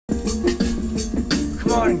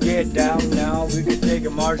Come on and get down now. We can take a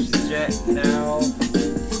Mars to jet now.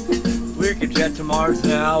 We can jet to Mars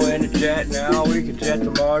now in a jet now. We can jet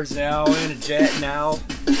to Mars now in a jet now.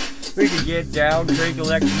 We can get down, drink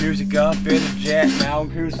electric music up in a jet now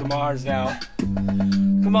and cruise to Mars now.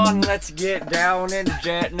 Come on, let's get down in a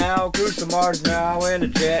jet now. Cruise to Mars now in a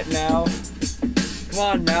jet now. Come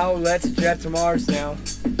on now, let's jet to Mars now.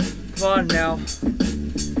 Come on now.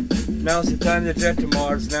 Now's the time to jet to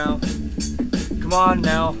Mars now. Come on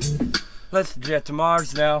now, let's jet to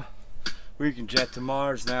Mars now. We can jet to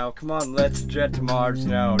Mars now. Come on, let's jet to Mars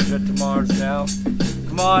now. Jet to Mars now.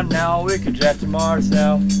 Come on now, we can jet to Mars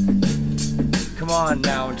now. Come on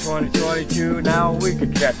now, in 2022 now, we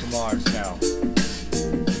can jet to Mars now.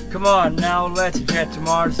 Come on now, let's jet to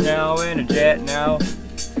Mars now in a jet now.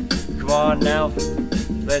 Come on now,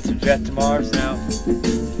 let's jet to Mars now.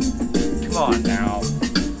 Come on now,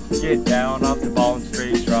 get down off the ball and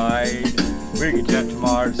space ride. We can jet to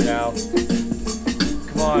Mars now.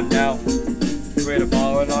 Come on now, quit a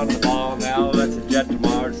ballin' on the ball now. Let's jet to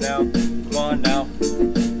Mars now. Come on now,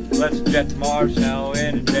 let's jet to Mars now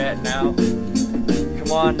in a jet now.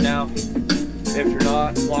 Come on now, if you're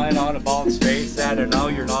not flying on a ball in space, I don't know,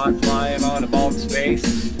 you're not flying on a ball in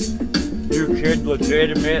space. You could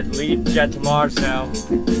legitimately jet to Mars now.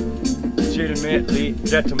 Legitimately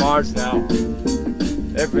jet to Mars now.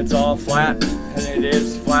 If it's all flat, and it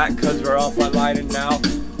is flat cause we're all flatlining now,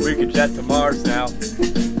 we could jet to Mars now.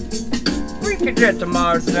 We could jet to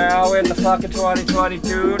Mars now in the fucking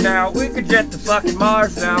 2022 now. We could jet to fucking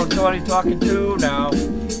Mars now in 2022 now.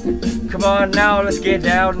 Come on now, let's get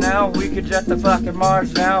down now. We could jet to fucking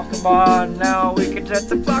Mars now. Come on now, we could jet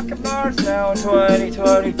to fucking Mars now in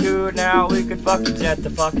 2022 now. We could fucking jet to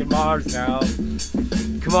fucking Mars now.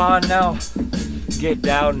 Come on now, get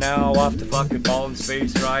down now off the fucking ball in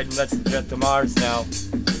space ride and let's jet to Mars now.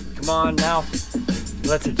 Come on now,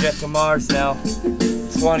 let's jet to Mars now.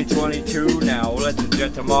 2022 now, let's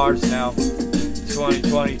jet to Mars now.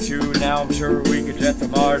 2022 now, I'm sure we could jet to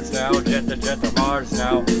Mars now. Jet to Mars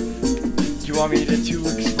now. Do you want me to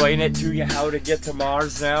explain it to you how to get to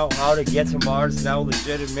Mars now? How to get to Mars now,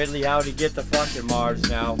 legitimately how to get to fucking Mars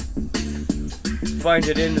now. Find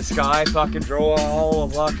it in the sky, fucking draw a whole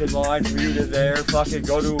fucking line for you to there. Fucking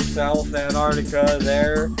go to South Antarctica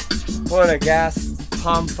there. Put a gas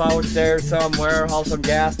pump out there somewhere, haul some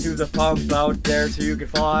gas to the pump out there so you can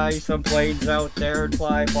fly some planes out there and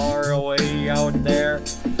fly far away out there.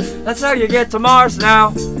 That's how you get to Mars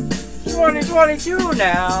now. 2022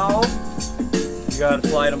 now. You gotta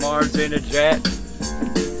fly to Mars in a jet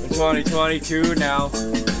in 2022 now.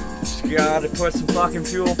 Just gotta put some fucking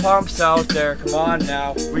fuel pumps out there. Come on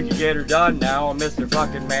now, we can get her done now. I'm Mr.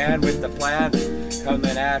 Fucking Man with the plan,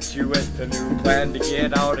 coming at you with a new plan to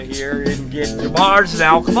get out of here and get to Mars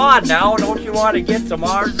now. Come on now, don't you want to get to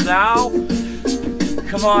Mars now?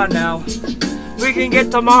 Come on now, we can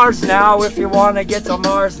get to Mars now if you want to get to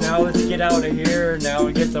Mars now. Let's get out of here now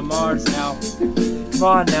and get to Mars now. Come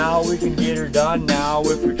on now, we can get her done now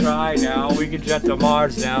if we try now. We can jet to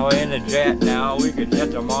Mars now in a jet now. We can jet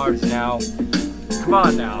to Mars now. Come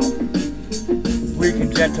on now. We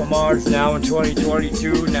can jet to Mars now in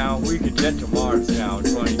 2022 now. We can jet to Mars now in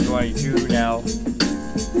 2022 now.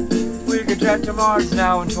 We can jet to Mars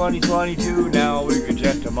now in 2022 now. We can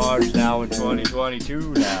jet to Mars now in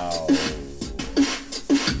 2022 now.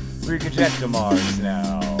 We can jet to Mars now.